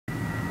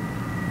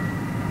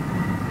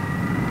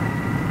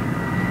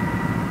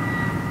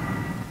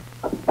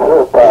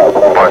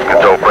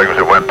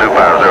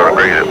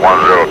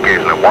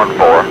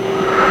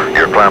14.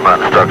 Your climb out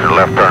instruction,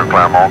 left turn,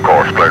 climb on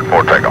course, cleared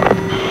for takeoff.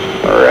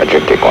 Roger,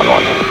 kick 11.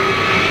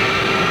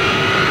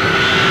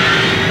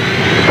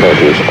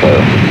 Portrays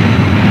clear.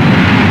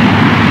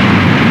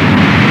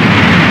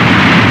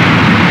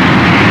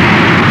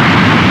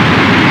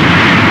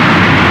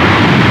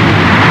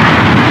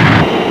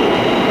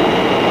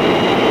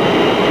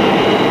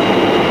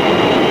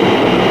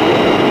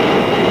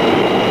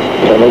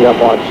 Coming up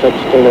on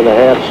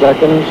 16.5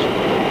 seconds.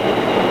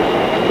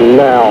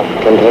 Now,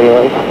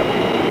 continuing.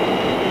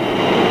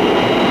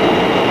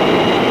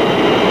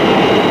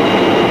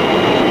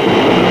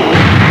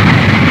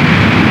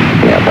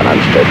 Yeah, but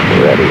I'm still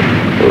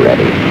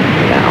ready,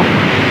 now.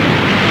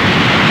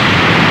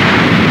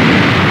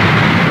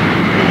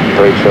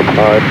 3-trip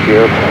hard,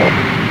 gear,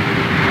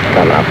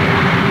 come up.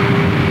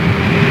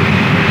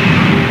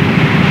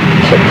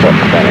 6-foot,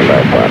 standing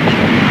by flaps.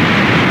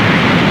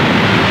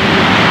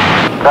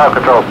 Tower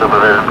control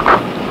supervision.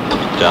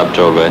 Job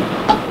control, good.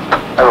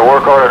 Have a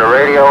work order to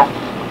radio.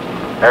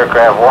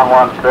 Aircraft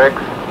 116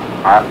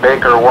 on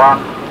Baker 1.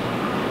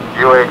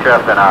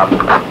 UHF and out.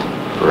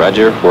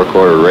 Roger, work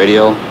order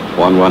radio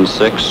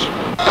 116.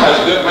 That's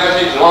a good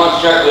message,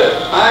 launch checklist.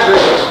 I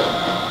agree.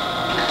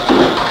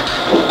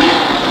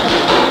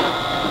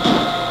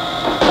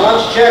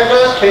 Launch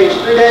checklist, page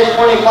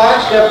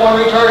 3-25, step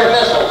 1, retarget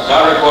missiles.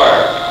 Not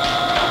required.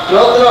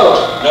 Note the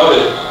note.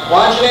 Noted.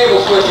 Launch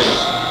enable switches.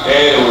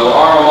 Okay, we'll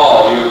arm them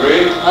all. Do you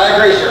agree? I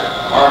agree, sir.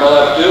 Arm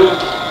LF2.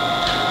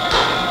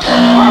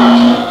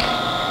 Arm.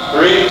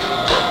 3.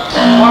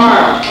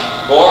 Arm.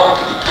 4.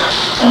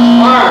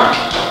 Arm.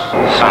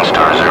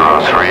 Sunstar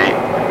 03.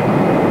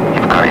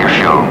 You've got your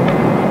fuel.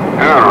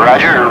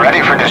 Roger,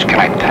 ready for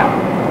disconnect.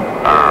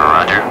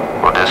 Roger.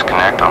 We'll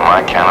disconnect on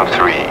my count of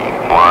 3.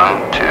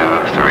 1,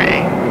 2,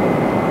 3.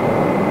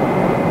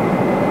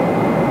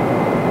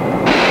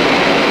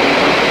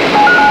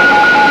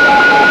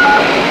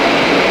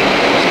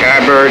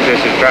 Skybirds,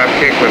 this is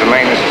Dropkick with a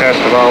maintenance test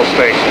of all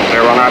stations.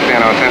 There will not be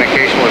an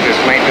authentication with this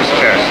maintenance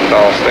test.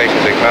 All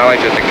stations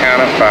acknowledge at the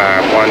count of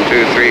 5. 1,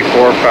 2, 3,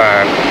 4,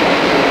 5.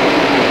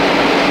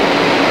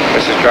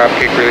 This is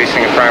Dropkick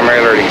releasing a primary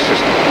alerting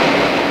system.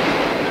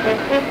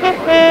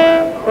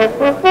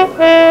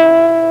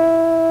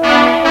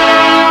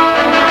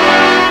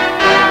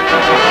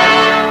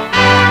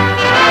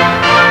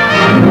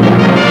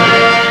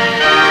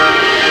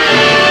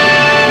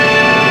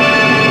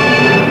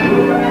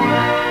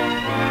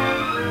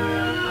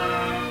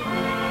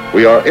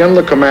 We are in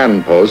the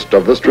command post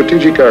of the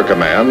Strategic Air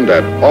Command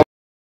at all.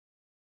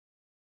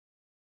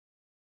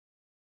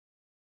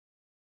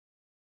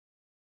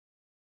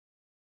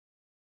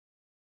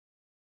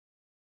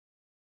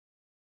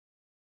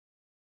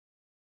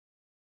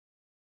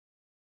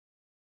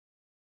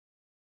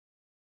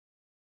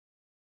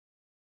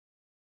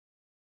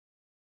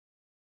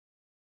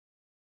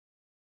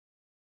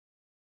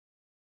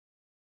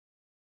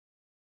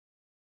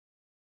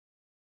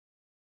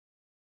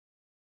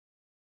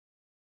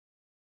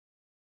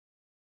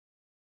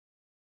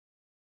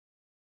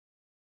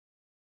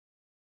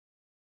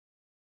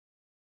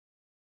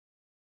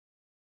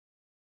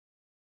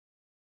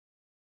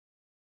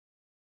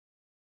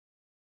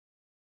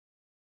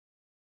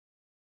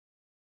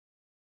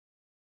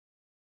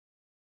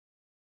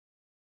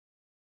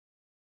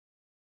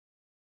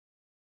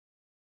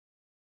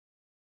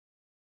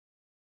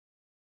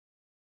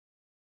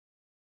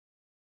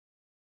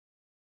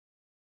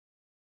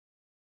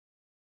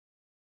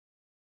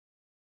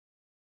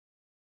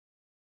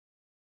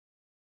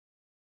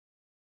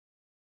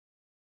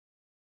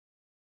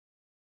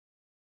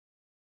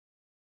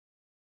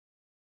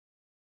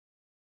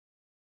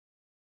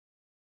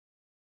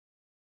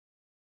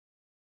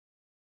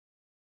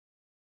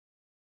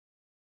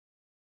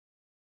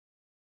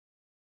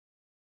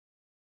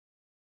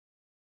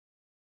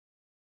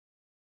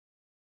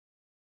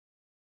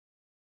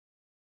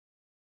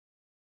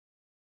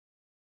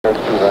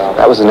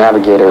 That was the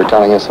navigator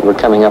telling us that we're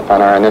coming up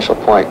on our initial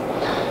point.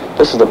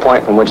 This is the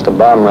point from which the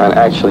bomb run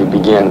actually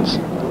begins.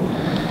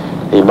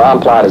 The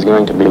bomb plot is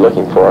going to be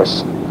looking for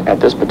us at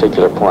this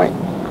particular point,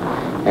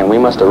 and we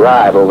must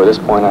arrive over this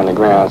point on the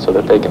ground so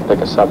that they can pick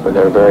us up with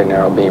their very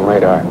narrow beam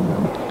radar.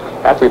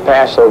 After we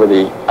pass over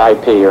the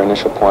IP, or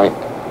initial point,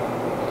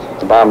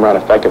 the bomb run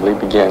effectively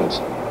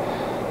begins.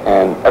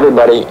 And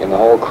everybody in the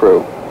whole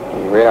crew,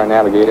 the radar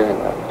navigator and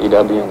the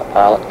EW and the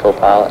pilot,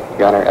 co-pilot,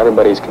 gunner,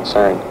 everybody's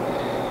concerned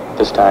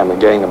this time with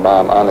getting the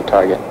bomb on the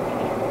target.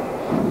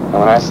 And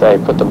when I say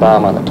put the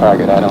bomb on the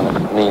target, I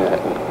don't mean that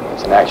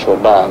it's an actual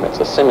bomb. It's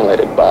a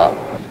simulated bomb.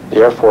 The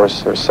Air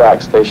Force, or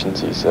SAC,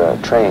 stations these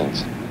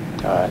trains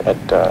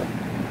at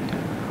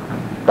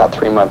about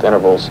 3-month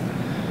intervals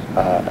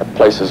at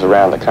places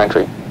around the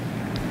country.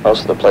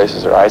 Most of the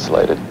places are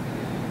isolated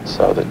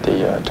so that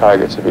the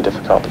targets would be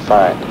difficult to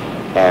find.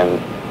 And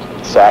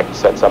SAC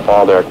sets up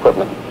all their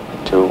equipment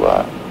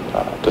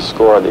to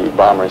score the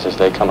bombers as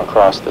they come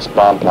across this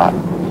bomb plot.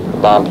 The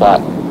bomb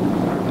plot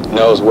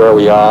knows where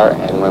we are,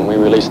 and when we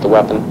release the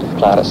weapon,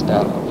 plot us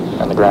down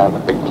on the ground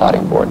with a big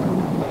plotting board.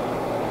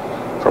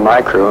 For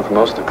my crew, and for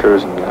most of the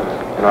crews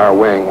in in our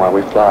wing while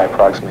we fly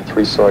approximately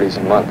 3 sorties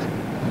a month.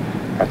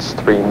 That's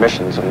 3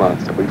 missions a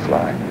month that we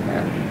fly.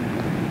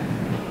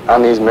 And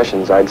on these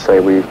missions, I'd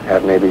say we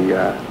have maybe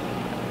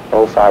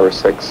 5 or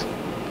 6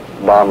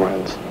 bomb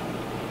runs.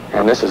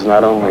 And this is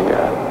not only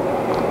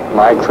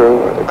my crew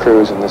or the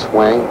crews in this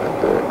wing,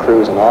 but the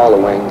crews in all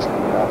the wings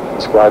and the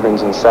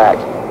squadrons in SAC.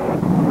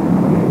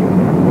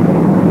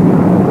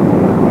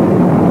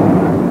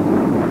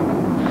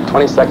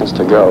 "20 seconds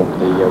to go,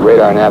 the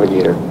radar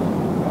navigator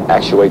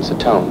actuates the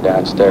tone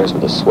downstairs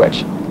with a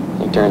switch.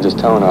 He turns his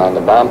tone on,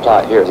 the bomb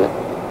plot hears it,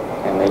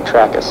 and they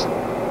track us,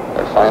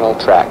 their final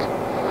track,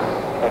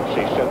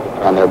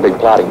 on their big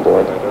plotting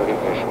board.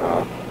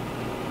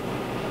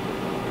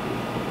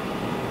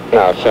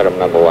 Now, set him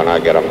number 1, I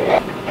get him.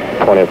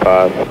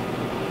 25.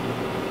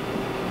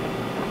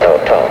 No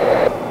tone.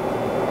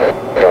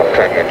 Don't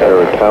track it.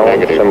 Tone,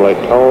 negative. Simulate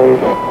tone.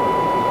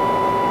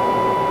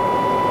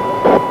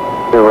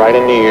 You're right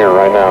in the ear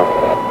right now.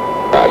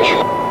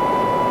 Roger.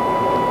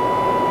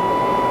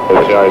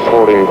 This guy's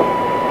holding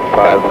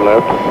 5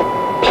 left.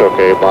 It's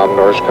okay, bomb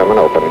door's coming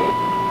open.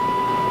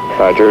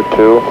 Roger,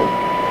 2,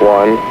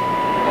 1.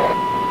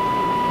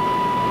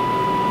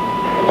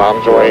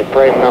 Bombs away.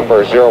 Frame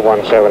number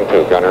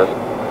 0172, gunner.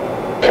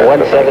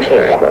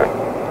 172.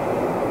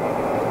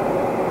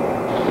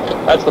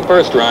 That's the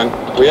first run.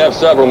 We have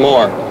several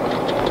more.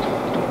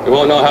 We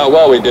won't know how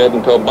well we did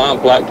until bomb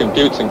plot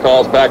computes and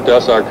calls back to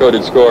us our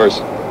coded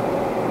scores.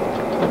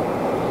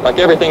 Like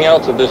everything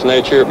else of this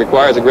nature, it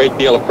requires a great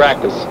deal of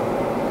practice.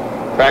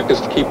 Practice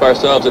to keep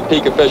ourselves at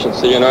peak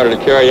efficiency in order to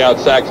carry out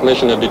SAC's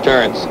mission of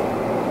deterrence.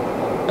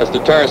 That's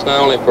deterrence not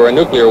only for a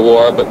nuclear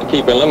war, but to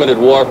keep a limited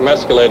war from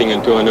escalating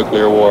into a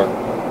nuclear war.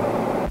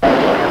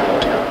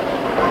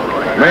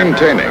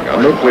 Maintaining a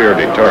nuclear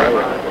deterrent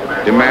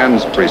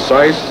demands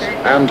precise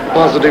and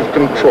positive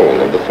control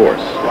of the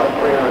force.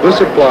 This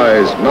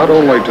applies not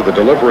only to the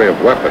delivery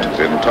of weapons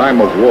in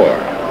time of war,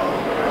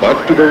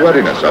 but to the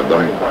readiness of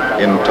them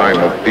in time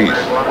of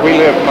peace. We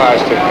live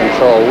positive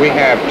control. We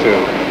have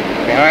to.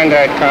 Behind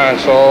that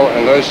console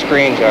and those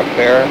screens up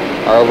there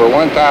are over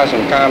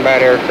 1,000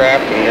 combat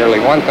aircraft and nearly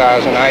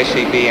 1,000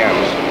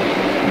 ICBMs.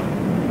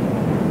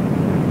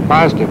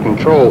 Positive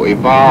control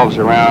evolves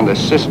around a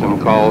system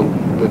called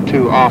the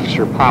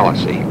 2-officer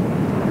policy.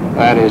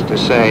 That is to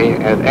say,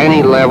 at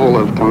any level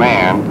of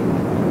command,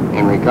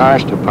 in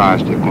regards to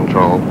positive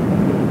control,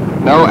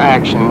 no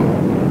action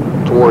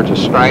towards a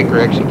strike or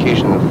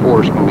execution of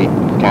force can be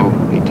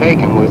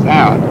taken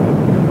without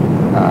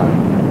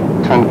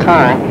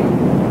concurrent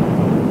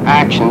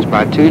actions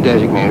by 2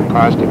 designated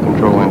positive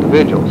control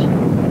individuals.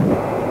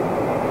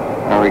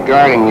 Now,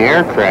 regarding the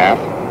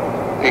aircraft,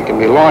 it can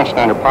be launched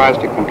under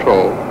positive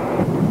control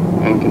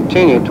and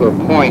continue to a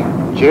point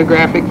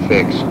geographic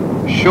fix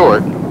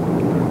short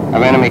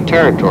of enemy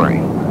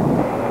territory.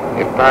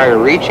 If prior to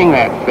reaching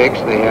that fix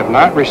they have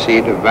not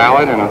received a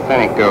valid and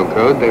authentic go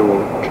code, they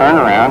will turn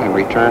around and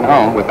return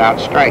home without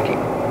striking.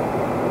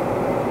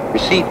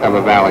 Receipt of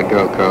a valid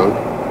go code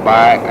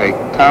by a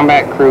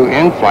combat crew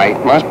in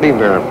flight must be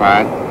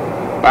verified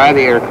by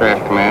the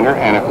aircraft commander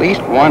and at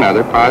least 1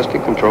 other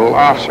positive control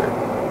officer.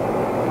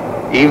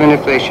 Even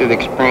if they should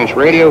experience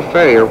radio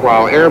failure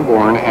while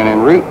airborne and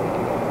en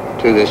route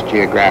to this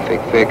geographic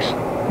fix,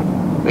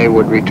 they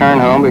would return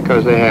home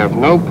because they have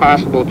no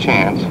possible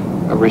chance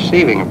of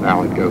receiving a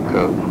valid go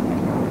code.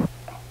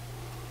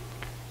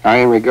 Now,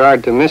 in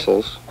regard to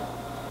missiles,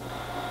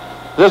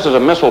 this is a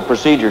missile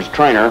procedures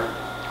trainer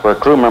where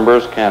crew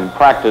members can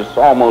practice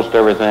almost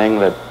everything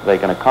that they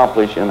can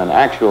accomplish in an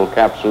actual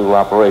capsule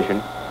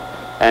operation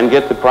and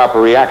get the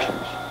proper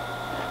reactions.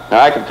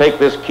 Now, I could take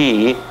this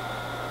key,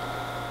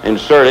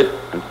 insert it,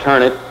 and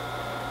turn it,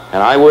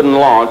 and I wouldn't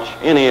launch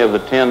any of the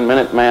 10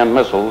 Minuteman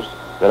missiles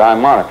that I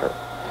monitor.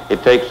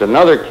 It takes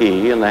another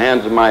key in the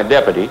hands of my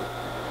deputy,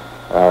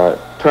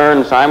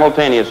 turned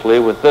simultaneously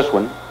with this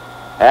one,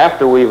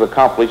 after we've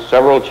accomplished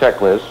several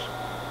checklists,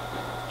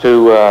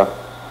 to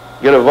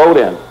get a vote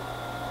in.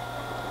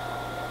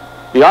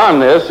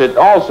 Beyond this, it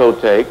also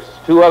takes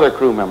 2 other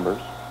crew members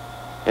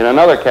in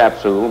another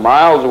capsule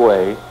miles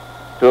away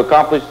to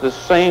accomplish the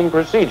same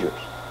procedures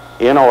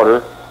in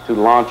order to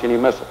launch any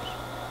missiles.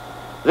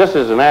 This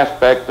is an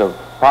aspect of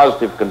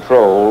positive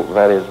control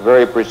that is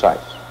very precise.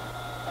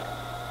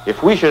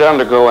 If we should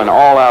undergo an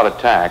all-out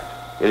attack,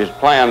 it is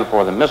planned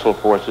for the missile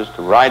forces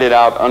to ride it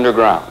out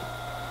underground.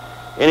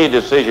 Any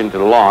decision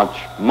to launch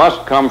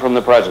must come from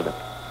the President.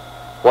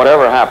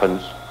 Whatever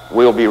happens,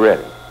 we'll be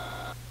ready.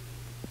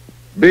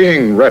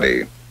 Being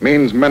ready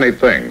means many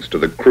things to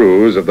the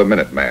crews of the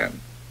Minuteman.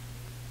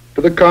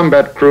 To the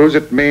combat crews,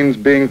 it means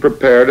being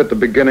prepared at the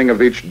beginning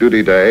of each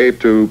duty day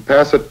to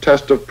pass a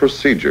test of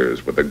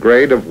procedures with a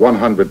grade of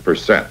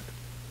 100%.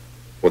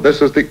 For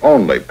this is the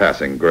only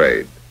passing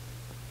grade.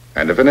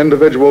 And if an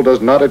individual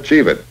does not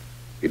achieve it,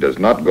 he does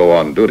not go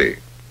on duty.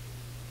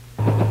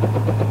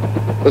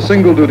 The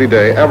single duty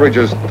day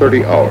averages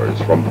 30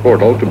 hours from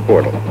portal to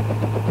portal.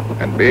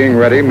 And being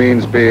ready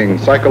means being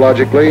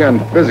psychologically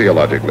and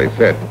physiologically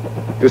fit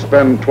to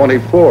spend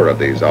 24 of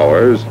these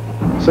hours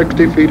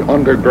 60 feet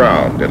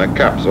underground in a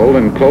capsule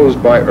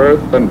enclosed by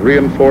earth and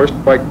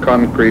reinforced by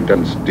concrete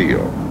and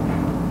steel.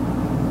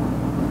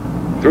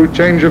 Through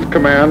change of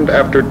command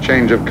after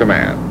change of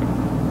command,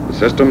 the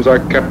systems are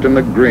kept in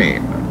the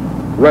green,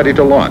 ready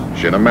to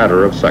launch in a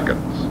matter of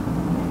seconds.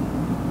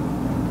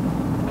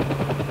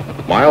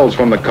 Miles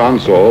from the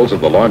consoles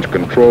of the launch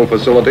control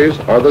facilities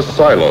are the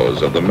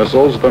silos of the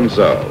missiles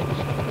themselves,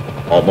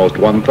 almost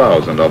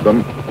 1,000 of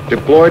them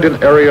deployed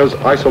in areas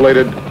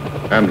isolated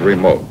and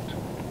remote.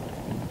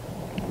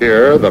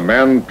 Here, the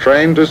men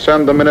trained to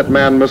send the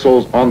Minuteman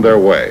missiles on their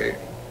way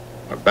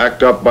are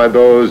backed up by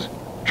those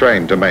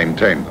trained to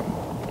maintain them.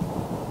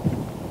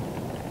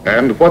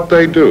 And what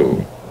they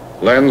do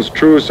lends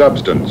true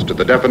substance to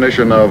the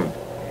definition of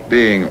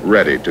being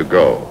ready to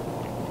go.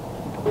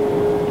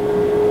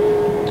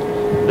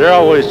 They're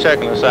always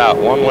checking us out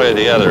one way or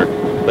the other.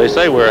 They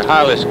say we're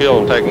highly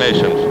skilled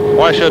technicians.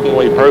 Why shouldn't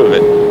we prove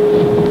it?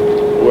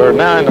 We're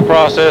now in the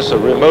process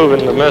of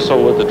removing the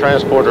missile with the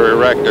transporter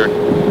erector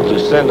to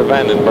send to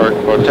Vandenberg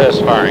for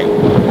test firing.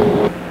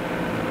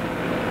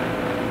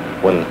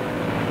 When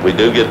we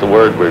do get the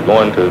word we're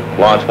going to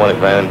launch one at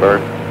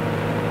Vandenberg,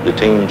 the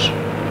teams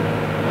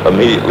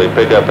immediately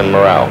pick up in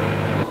morale.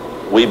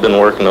 We've been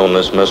working on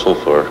this missile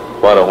for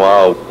quite a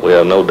while. We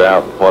have no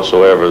doubt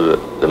whatsoever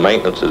that the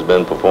maintenance has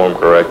been performed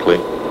correctly.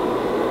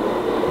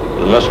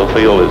 The missile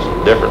field is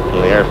different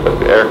from the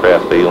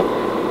aircraft field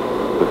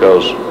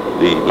because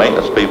the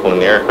maintenance people in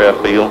the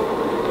aircraft field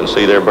can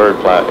see their bird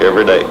fly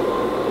every day.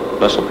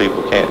 Missile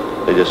people can't.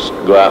 They just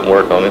go out and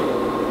work on it.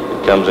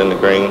 It comes in the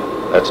green.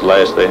 That's the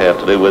last they have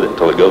to do with it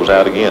until it goes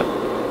out again.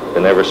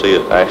 They never see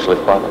it actually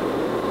fly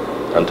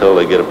until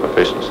they get a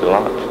proficiency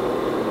launch.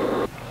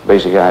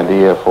 Basic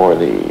idea for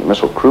the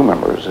missile crew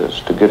members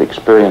is to get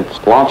experience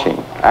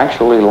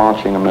actually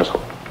launching a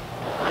missile.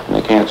 And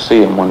they can't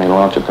see them when they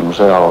launch it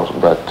themselves,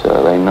 but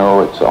they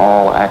know it's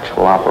all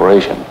actual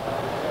operation.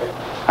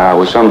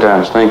 We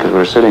sometimes think as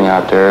we're sitting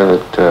out there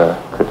that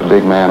the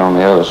big man on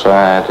the other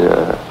side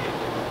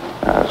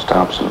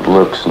stops and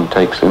looks and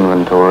takes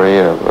inventory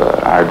of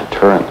our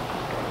deterrent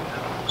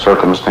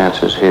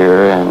circumstances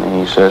here, and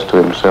he says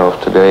to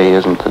himself, today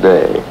isn't the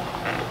day.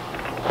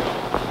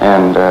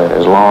 And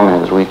as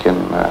long as we can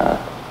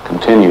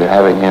continue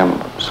having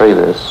him say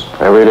this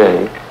every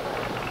day,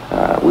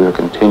 we are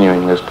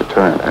continuing this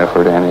deterrent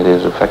effort, and it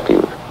is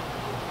effective.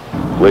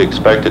 We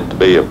expect it to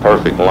be a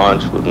perfect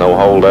launch with no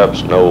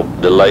holdups, no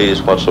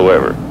delays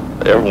whatsoever.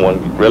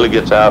 Everyone really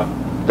gets out.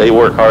 They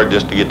work hard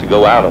just to get to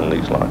go out on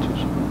these launches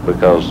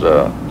because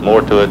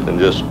more to it than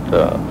just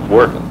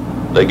working.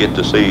 They get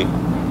to see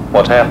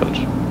what happens.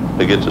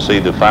 They get to see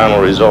the final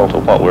result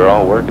of what we're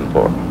all working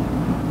for.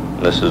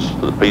 This is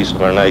for the peace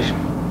of our nation.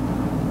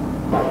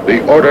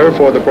 The order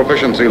for the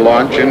proficiency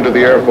launch into the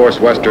Air Force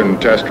Western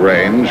Test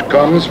Range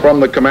comes from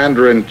the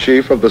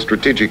Commander-in-Chief of the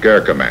Strategic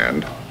Air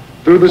Command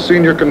through the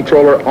senior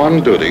controller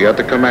on duty at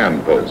the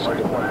command post.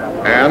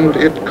 And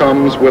it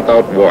comes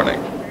without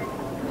warning.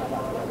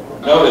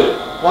 Noted.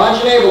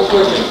 Launch enable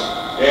switches.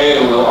 Okay,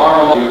 we'll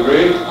arm them. You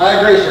agree? I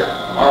agree, sir.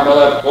 Arm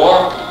 11-4.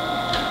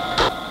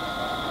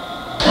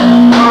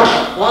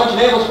 Launch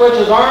enable switch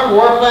is armed.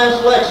 Warplan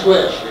select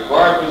switch.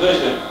 Required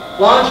position.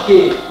 Launch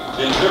key.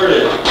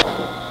 Inserted.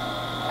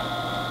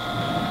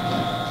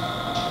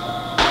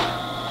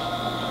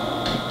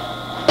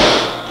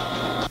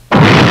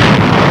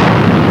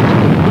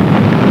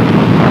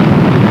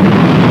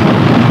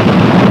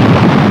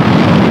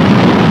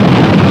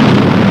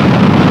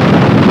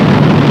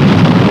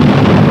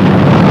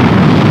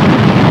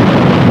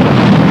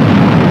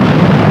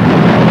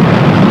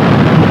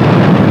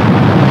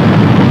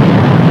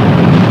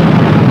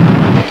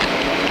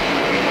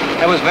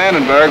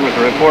 Vandenberg with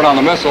a report on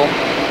the missile.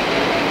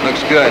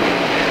 Looks good.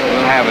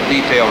 We'll have a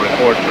detailed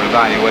report for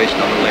evaluation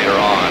a little later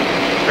on.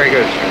 Very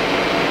good, sir.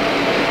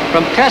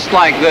 From tests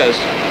like this,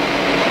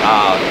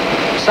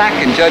 SAC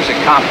can judge the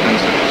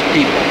competence of its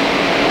people.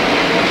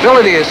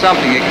 Ability is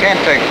something you can't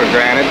take for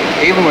granted,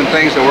 even when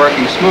things are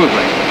working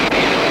smoothly.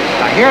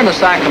 Now, here in the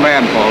SAC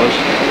command post,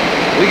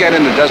 we get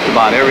into just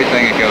about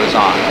everything that goes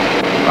on.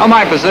 From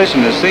my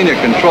position as senior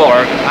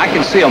controller, I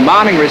can see a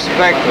mounting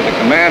respect for the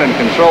command and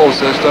control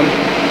system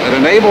that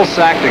enables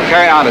SAC to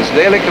carry out its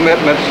daily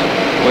commitments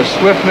with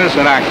swiftness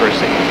and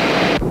accuracy.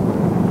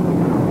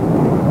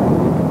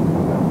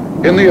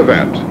 In the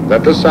event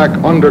that the SAC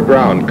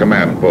underground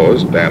command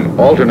post and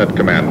alternate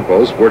command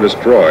posts were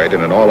destroyed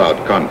in an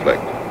all-out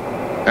conflict,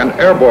 an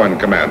airborne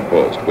command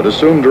post would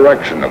assume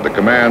direction of the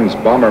command's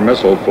bomber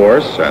missile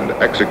force and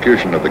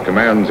execution of the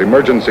command's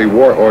emergency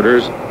war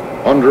orders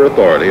under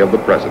authority of the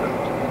President.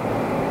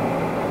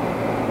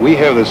 We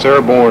have this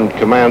airborne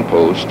command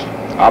post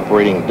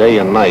operating day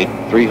and night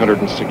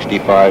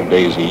 365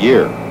 days a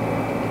year,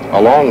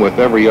 along with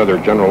every other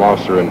general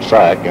officer in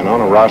SAC, and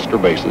on a roster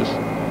basis,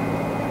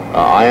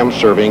 I am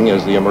serving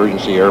as the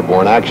Emergency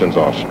Airborne Actions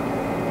Officer.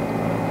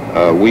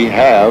 We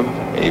have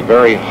a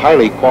very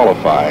highly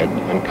qualified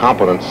and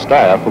competent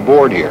staff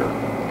aboard here,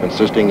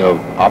 consisting of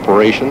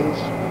operations,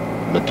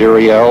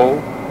 materiel,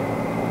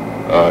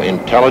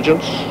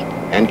 intelligence,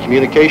 and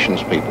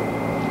communications people.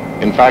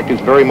 In fact,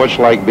 it's very much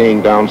like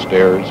being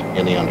downstairs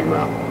in the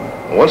underground.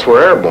 Once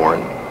we're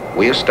airborne,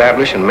 we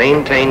establish and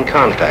maintain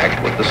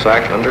contact with the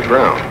SAC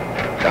underground,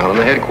 down in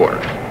the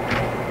headquarters.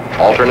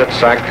 Alternate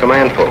SAC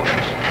command posts,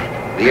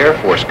 the Air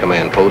Force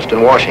command post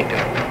in Washington,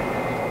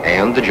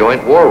 and the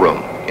Joint War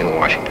Room in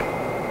Washington.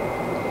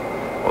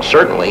 Well,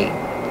 certainly,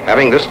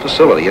 having this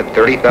facility at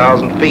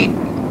 30,000 feet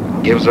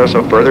gives us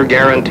a further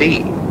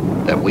guarantee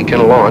that we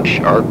can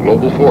launch our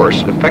global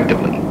force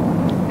effectively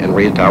in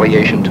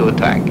retaliation to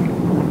attack.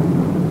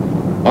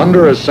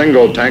 Under a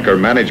single tanker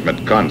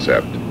management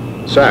concept,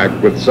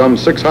 SAC, with some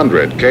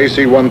 600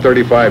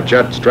 KC-135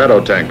 jet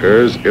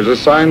stratotankers, is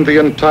assigned the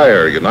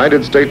entire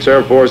United States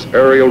Air Force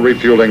aerial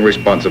refueling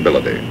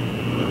responsibility.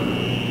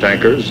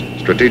 Tankers,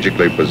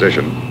 strategically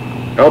positioned,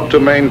 help to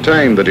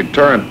maintain the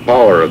deterrent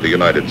power of the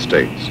United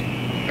States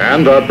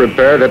and are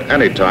prepared at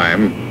any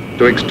time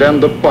to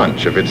extend the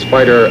punch of its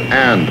fighter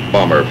and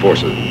bomber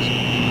forces.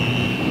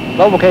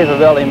 Global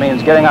capability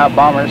means getting our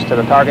bombers to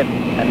the target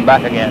and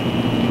back again.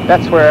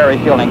 That's where air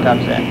refueling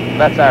comes in.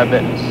 That's our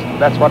business.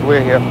 That's what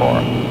we're here for.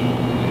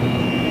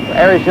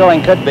 Air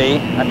refueling could be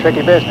a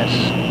tricky business.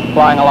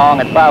 Flying along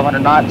at 500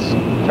 knots,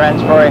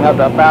 transferring up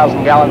to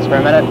 1,000 gallons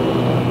per minute.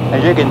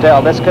 As you can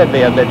tell, this could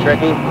be a bit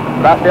tricky,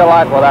 but I feel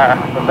like with our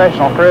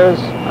professional crews,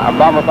 our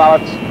bomber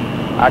pilots,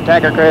 our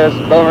tanker crews,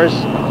 boomers,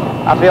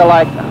 I feel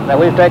like that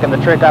we've taken the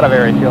trick out of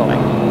air refueling.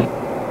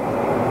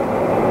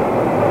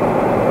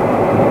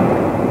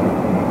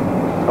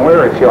 When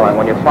we're refueling,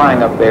 when you're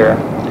flying up there,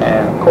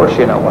 and of course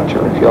you know what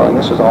you're refueling.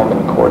 This has all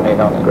been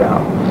coordinated on the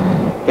ground.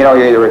 You know,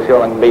 you're either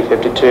refueling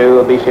B-52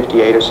 or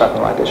B-58 or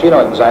something like this. You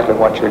know exactly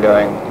what you're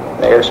doing,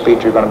 the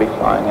airspeed you're going to be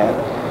flying at.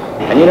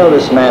 And you know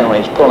this man,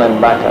 when he's pulling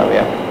back of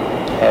you,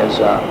 has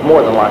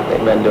more than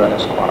likely been doing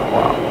this quite a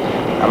while.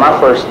 Now my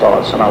first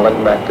thoughts, and I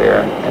look back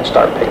there and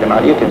start picking him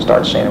out, you can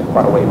start seeing him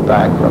quite a way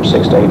back from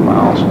 6 to 8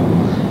 miles.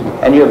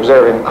 And you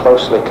observe him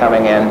closely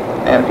coming in,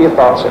 and a few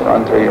thoughts that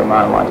run through your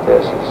mind like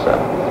this is,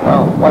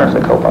 well, I wonder if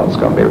the co-pilot's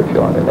going to be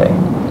refueling today.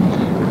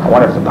 I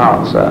wonder if the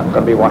pilot's going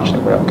to be watching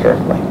it real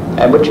carefully.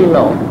 But you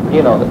know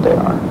that they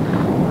are.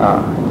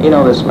 You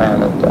know this man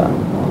that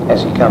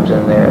as he comes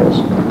in there has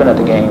been at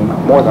the game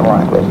more than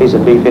likely. If he's a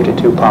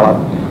B-52 pilot,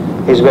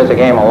 he's been at the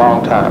game a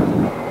long time.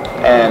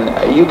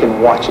 And you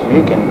can watch him.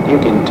 You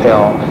can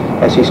tell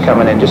as he's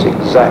coming in just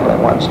exactly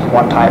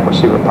what type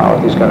receiver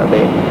pilot he's going to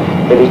be.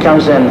 If he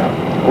comes in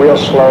real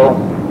slow,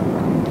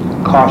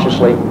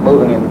 cautiously,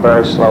 moving in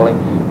very slowly,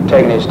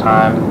 taking his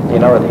time, you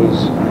know that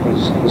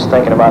he's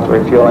thinking about the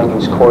refueling,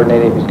 he's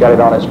coordinating, he's got it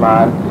on his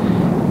mind.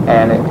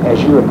 And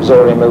as you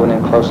observe him moving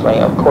in closely,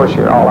 of course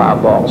you're all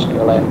eyeballs and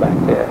you're laying back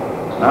there.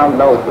 And I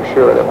know for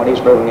sure that when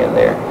he's moving in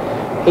there,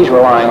 he's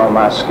relying on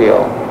my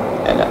skill,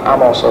 and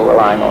I'm also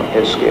relying on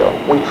his skill.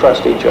 We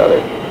trust each other.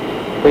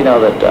 We know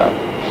that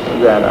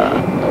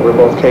we're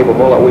both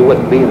capable, or we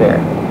wouldn't be there.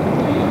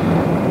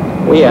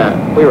 We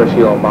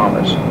refuel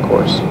bombers, of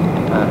course,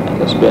 in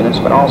this business,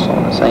 but also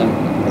in the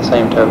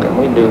same token,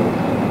 we do,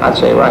 I'd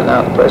say right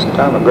now at the present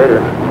time, a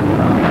greater,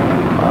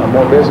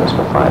 more business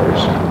for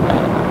fighters.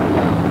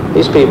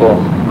 These people,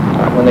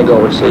 when they go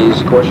overseas,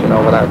 of course, you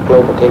know, with our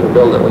global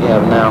capability that we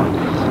have now,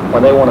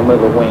 when they want to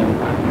move a wing,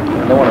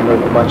 and they want to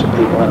move a bunch of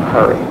people in a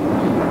hurry,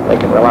 they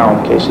can rely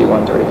on the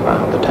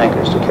KC-135, the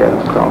tankers, to carry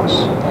them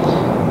across.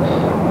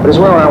 But as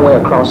we're on our way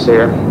across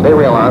there, they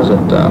realize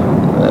that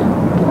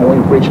when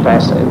we reach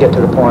past the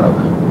point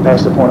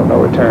of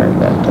no return,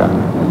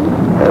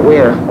 that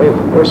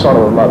we're sort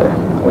of a mother.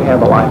 We have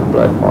the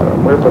lifeblood for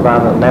them. We're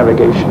providing the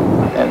navigation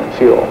and the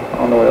fuel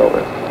on the way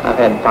over. I've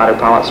had fighter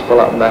pilots pull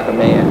up in back of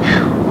me, and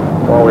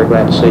boy, we're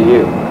glad to see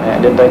you.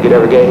 Man, didn't think you'd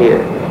ever get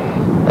here.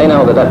 They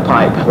know that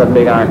pipe, that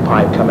big iron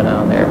pipe coming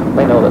down there,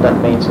 they know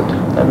that means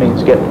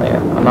getting there.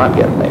 I'm not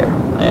getting there.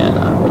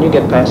 And when you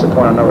get past the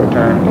point of no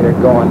return, either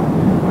going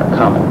or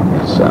coming,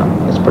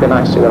 it's pretty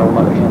nice to see that old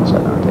mother hen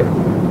sitting out there.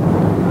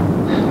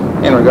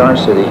 In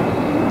regards to the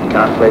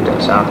conflict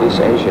in Southeast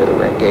Asia that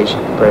we're engaged in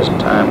at the present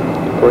time,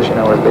 of course, you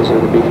know, we're busy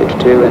with the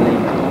B-52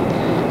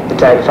 and the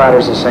TAG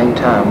fighters at the same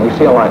time. We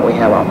feel like we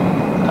have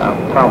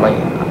probably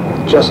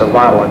just a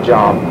vital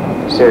job,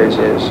 the series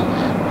is,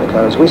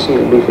 because we see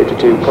the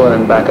B-52 pulling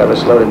in back of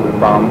us loaded with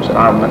bombs and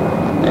armament,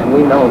 and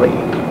we know the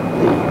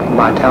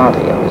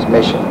vitality of his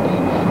mission,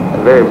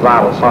 the very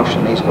vital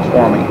function he's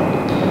performing,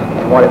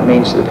 and what it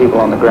means to the people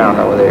on the ground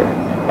over there.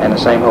 And the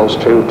same holds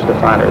true to the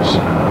fighters.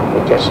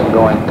 We catch them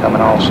going,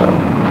 coming also.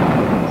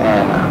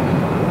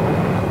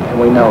 And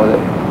we know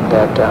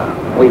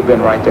that we've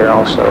been right there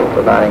also,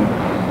 providing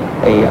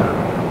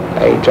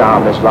a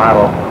job as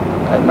vital,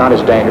 not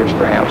as dangerous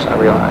perhaps, I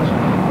realize,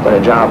 but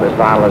a job as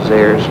vital as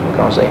theirs,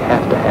 because they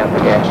have to have the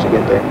gas to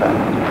get there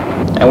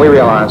back. And we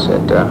realize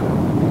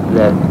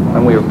that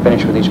when we were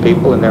finished with these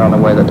people and they're on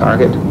their way to the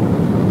target,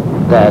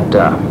 that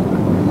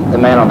the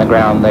man on the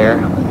ground there,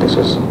 this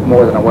is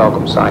more than a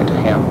welcome sight to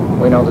him.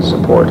 We know the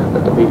support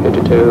that the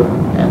B-52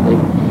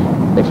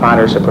 and the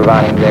fighters are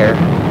providing there.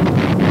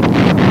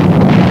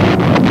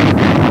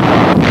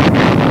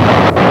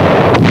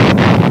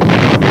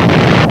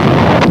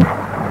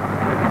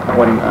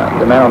 When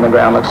the man on the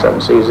ground looks up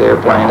and sees the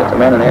airplane, that the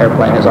man in the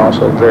airplane is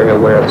also very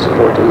aware of the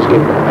support that he's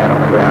giving to the man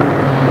on the ground.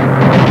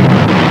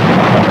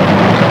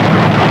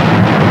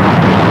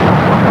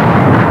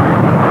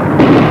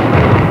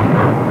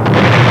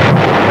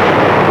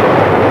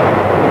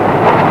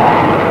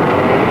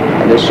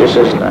 And this just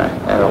isn't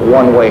a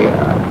one-way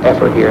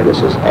effort here.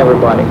 This is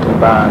everybody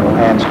combined with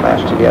hands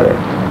clashed together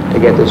to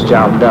get this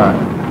job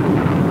done.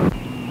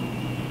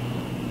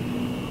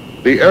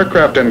 The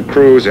aircraft and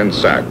crews in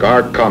SAC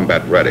are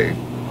combat ready.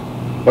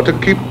 But to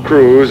keep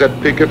crews at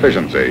peak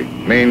efficiency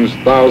means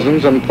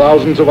thousands and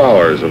thousands of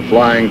hours of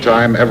flying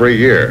time every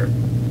year.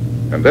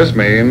 And this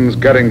means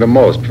getting the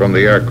most from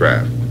the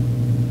aircraft.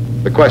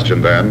 The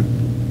question then,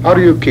 how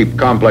do you keep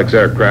complex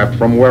aircraft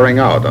from wearing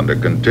out under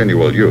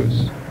continual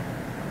use?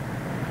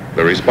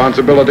 The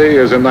responsibility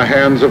is in the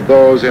hands of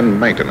those in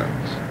maintenance.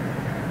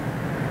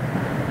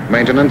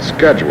 Maintenance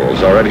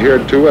schedules are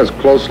adhered to as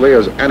closely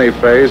as any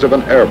phase of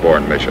an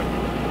airborne mission.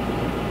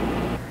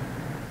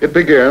 It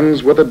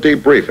begins with a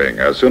debriefing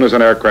as soon as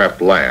an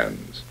aircraft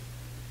lands.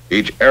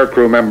 Each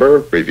aircrew member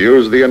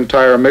reviews the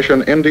entire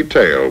mission in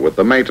detail with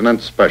the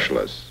maintenance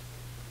specialists.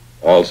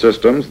 All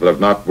systems that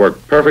have not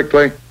worked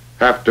perfectly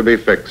have to be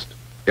fixed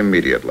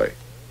immediately.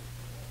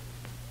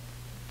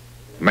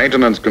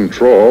 Maintenance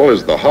control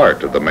is the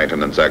heart of the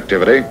maintenance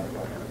activity,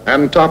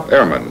 and top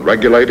airmen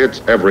regulate its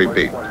every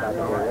beat.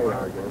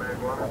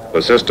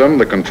 The system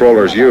the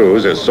controllers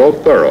use is so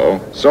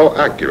thorough, so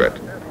accurate,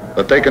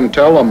 that they can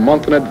tell a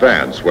month in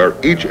advance where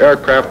each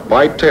aircraft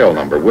by tail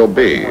number will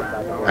be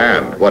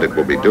and what it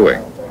will be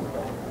doing.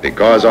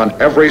 Because on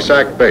every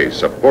SAC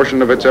base, a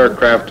portion of its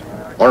aircraft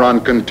are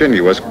on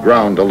continuous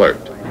ground alert.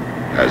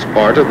 As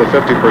part of the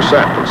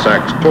 50% of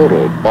SAC's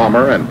total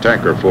bomber and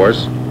tanker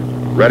force,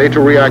 ready to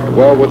react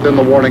well within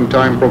the warning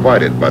time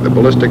provided by the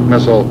ballistic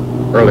missile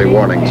early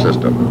warning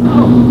system.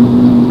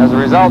 As a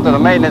result of the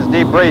maintenance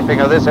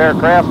debriefing of this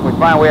aircraft, we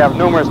find we have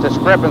numerous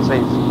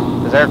discrepancies.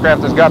 This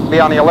aircraft has got to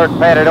be on the alert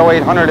pad at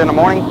 0800 in the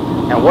morning,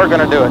 and we're going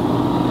to do it.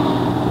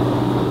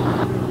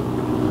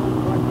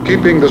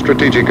 Keeping the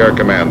Strategic Air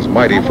Command's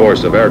mighty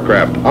force of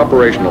aircraft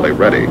operationally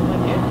ready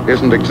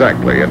isn't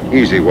exactly an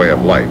easy way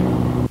of life.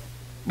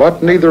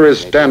 But neither is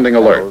standing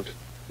alert,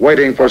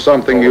 waiting for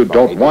something you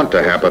don't want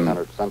to happen.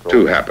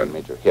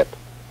 Major hit.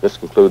 This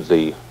concludes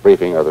the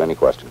briefing. Are there any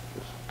questions?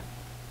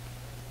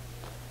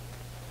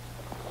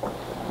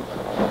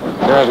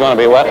 It's going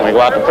to be wet when we go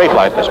out to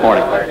pre-flight this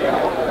morning.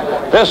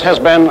 This has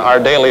been our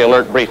daily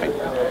alert briefing.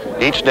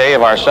 Each day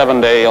of our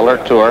 7-day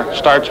alert tour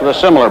starts with a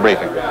similar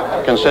briefing.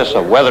 It consists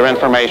of weather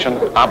information,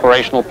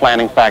 operational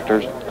planning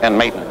factors, and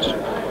maintenance.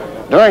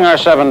 During our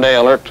 7-day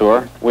alert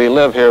tour, we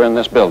live here in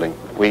this building.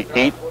 We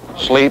eat,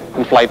 sleep,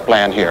 and flight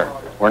plan here.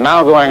 We're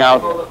now going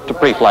out to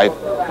pre-flight,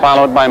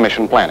 followed by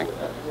mission planning.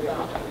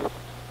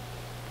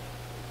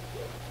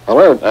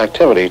 Alert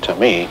activity, to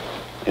me,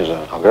 is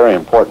a very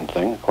important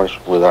thing. Of course,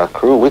 with our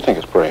crew, we think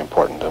it's very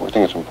important. We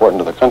think it's important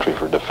to the country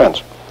for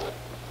defense.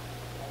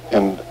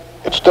 And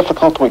it's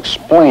difficult to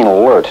explain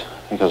alert,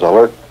 because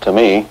alert, to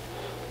me,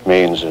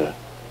 means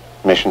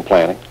mission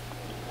planning,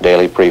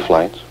 daily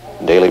pre-flights,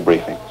 daily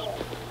briefings,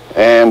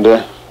 and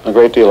a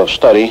great deal of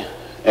study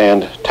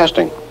and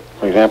testing.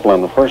 For example,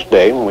 on the first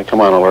day, when we come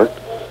on alert,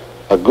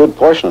 a good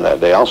portion of that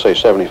day, I'll say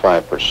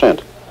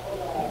 75%,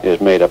 is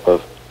made up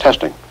of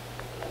testing.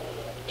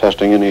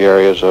 Testing in the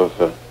areas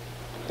of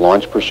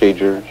launch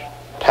procedures,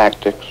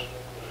 tactics,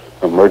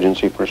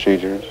 emergency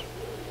procedures,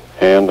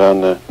 and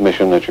on the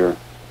mission that you're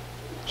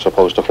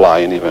supposed to fly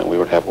in the event we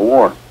would have a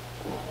war.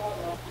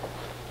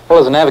 Well,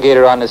 as a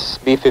navigator on this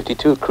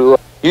B-52 crew,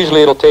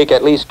 usually it'll take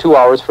at least 2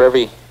 hours for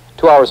every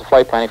 2 hours of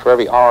flight planning for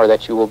every hour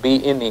that you will be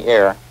in the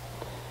air.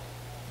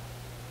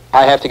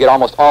 I have to get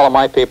almost all of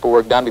my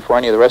paperwork done before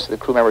any of the rest of the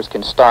crew members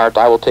can start.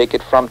 I will take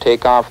it from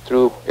takeoff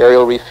through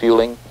aerial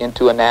refueling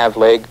into a nav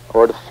leg,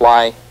 or to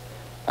fly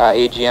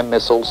AGM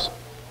missiles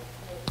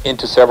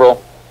into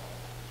several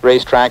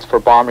racetracks for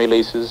bomb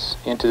releases,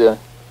 into the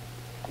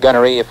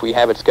gunnery if we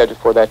have it scheduled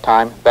for that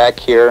time, back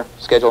here,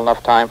 schedule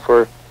enough time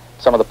for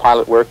some of the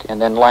pilot work, and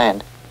then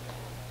land.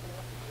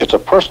 It's a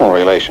personal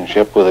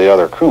relationship with the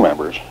other crew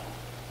members.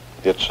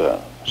 It's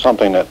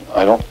something that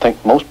I don't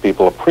think most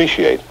people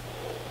appreciate,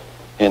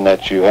 in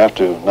that you have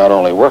to not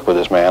only work with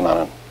this man on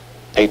an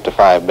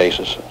 8-to-5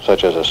 basis,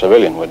 such as a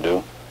civilian would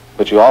do,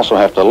 but you also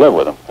have to live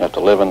with him. You have to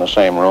live in the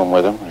same room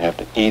with him, you have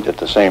to eat at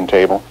the same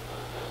table,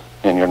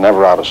 and you're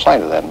never out of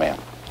sight of that man.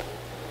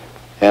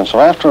 And so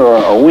after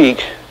a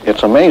week,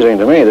 it's amazing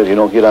to me that you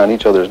don't get on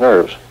each other's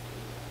nerves.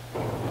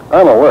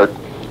 On alert,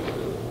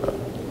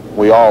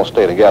 we all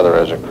stay together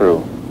as a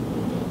crew,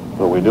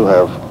 but we do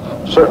have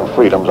certain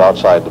freedoms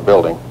outside the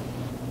building.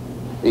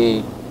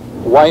 The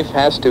wife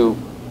has to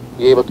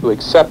be able to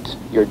accept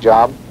your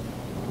job.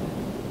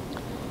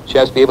 She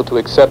has to be able to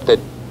accept that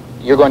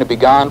you're going to be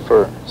gone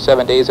for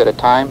 7 days at a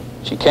time.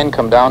 She can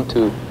come down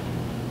to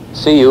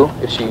see you.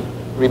 If she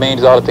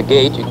remains out at the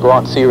gate, you can go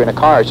out and see her in a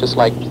car. It's just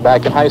like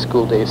back in high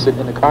school days,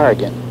 sitting in the car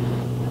again.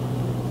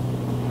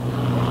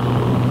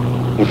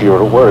 if you were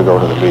to go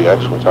to the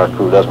BX, which our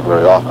crew doesn't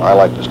very often, I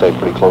like to stay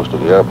pretty close to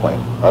the airplane.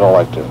 I don't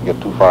like to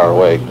get too far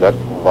away. That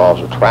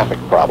involves a traffic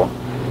problem.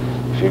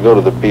 If you go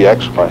to the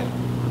BX,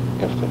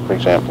 for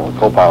example, the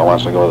co-pilot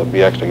wants to go to the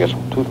BX to get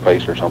some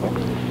toothpaste or something,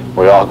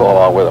 we all go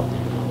along with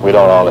him. We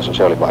don't all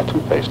necessarily buy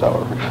toothpaste,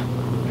 however.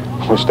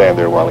 We stand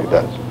there while he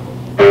does.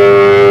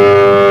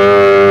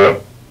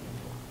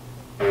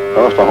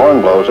 Now, if the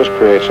horn blows, this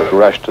creates a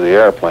rush to the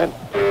airplane.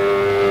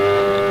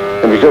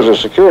 And because of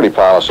security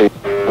policy,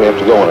 we have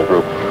to go in a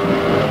group.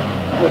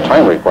 And the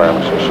time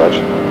requirements are such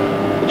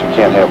that you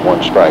can't have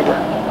one straggler.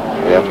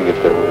 We have to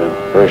get there within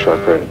a very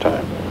short period of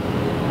time.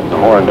 And the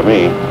horn, to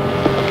me,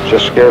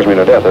 just scares me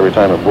to death every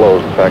time it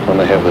blows. In fact, when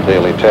they have the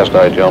daily test,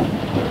 I jump.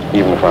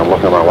 Even if I'm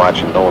looking at my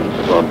watch and knowing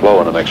it's going to blow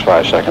in the next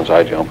 5 seconds,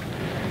 I jump.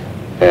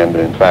 And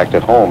in fact,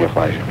 at home, if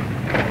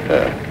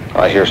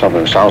I hear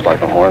something that sounds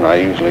like a horn, I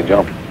usually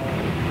jump.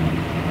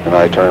 And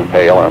I turn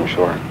pale, I'm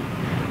sure.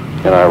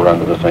 And I run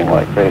to the thing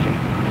like crazy.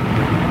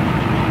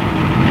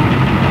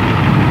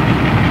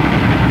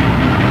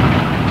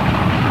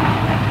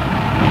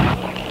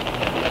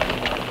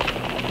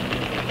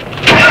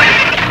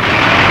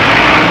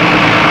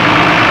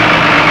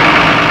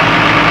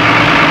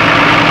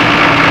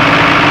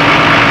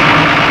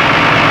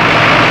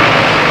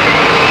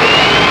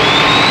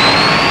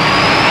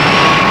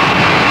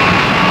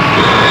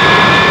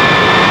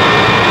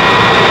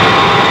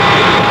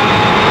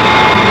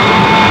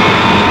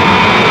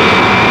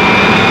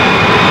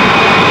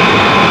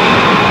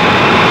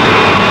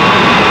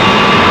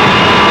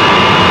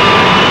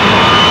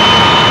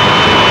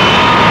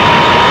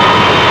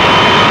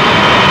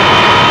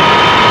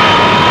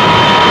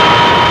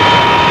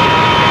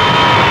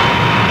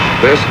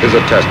 This is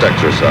a test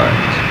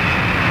exercise.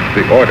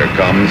 The order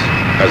comes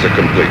as a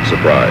complete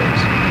surprise.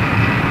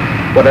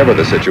 Whatever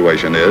the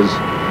situation is,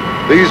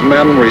 these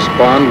men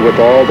respond with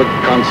all the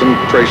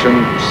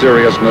concentration,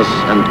 seriousness,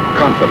 and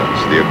confidence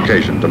the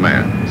occasion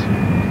demands.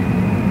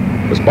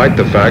 Despite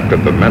the fact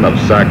that the men of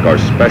SAC are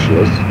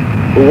specialists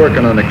who work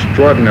in an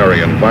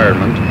extraordinary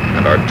environment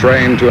and are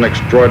trained to an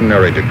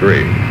extraordinary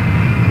degree,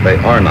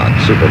 they are not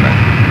supermen.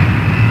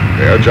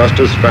 They are just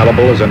as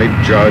fallible as any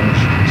judge,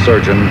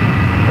 surgeon,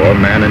 or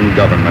man in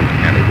government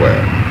anywhere.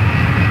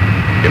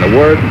 In a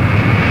word,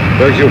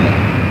 they're human,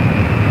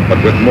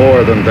 but with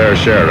more than their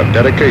share of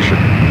dedication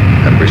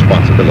and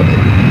responsibility.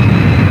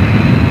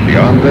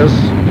 Beyond this,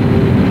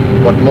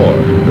 what more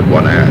could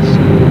one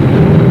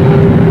ask?